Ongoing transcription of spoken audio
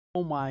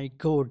Oh my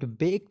god,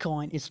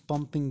 Bakecoin is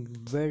pumping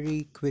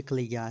very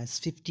quickly, guys.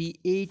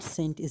 58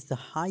 cent is the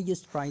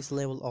highest price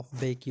level of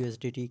Bake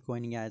USDT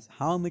coin, guys.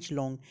 How much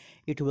long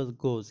it will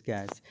goes,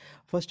 guys?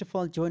 First of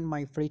all, join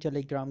my free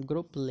Telegram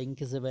group.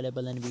 Link is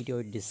available in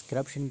video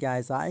description,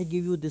 guys. I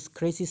give you this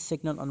crazy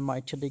signal on my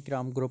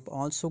Telegram group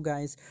also,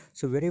 guys.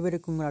 So very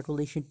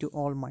congratulations to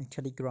all my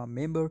Telegram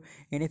member.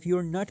 And if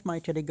you're not my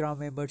Telegram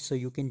member, so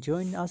you can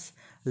join us.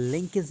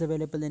 Link is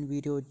available in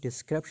video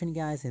description,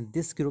 guys. And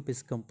this group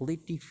is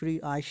completely free.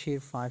 I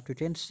share 5 to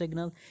 10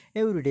 signal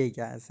every day,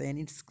 guys, and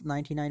it's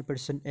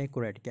 99%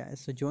 accurate,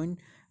 guys. So join.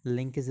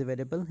 Link is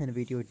available in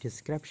video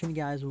description,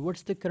 guys.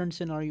 What's the current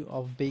scenario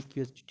of Bake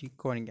USDT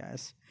coin,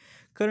 guys?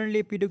 Currently,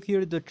 if you look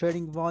here, the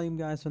trading volume,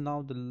 guys, so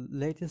now the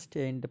latest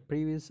and the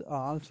previous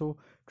are also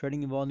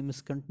trading volume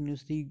is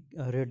continuously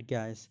red,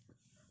 guys.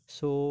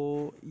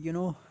 So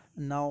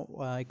now,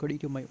 according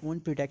to my own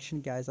prediction,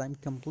 guys, I'm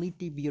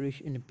completely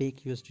bearish in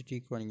Bake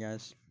USDT coin,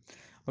 guys.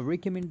 I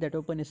recommend that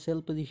open a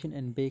sell position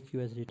in Bake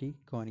USDT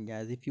coin,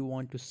 guys. If you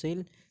want to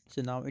sell,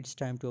 so now it's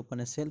time to open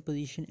a sell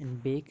position in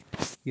Bake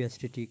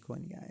USDT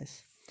coin,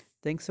 guys.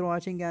 Thanks for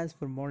watching, guys.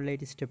 For more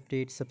latest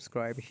updates,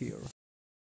 subscribe here.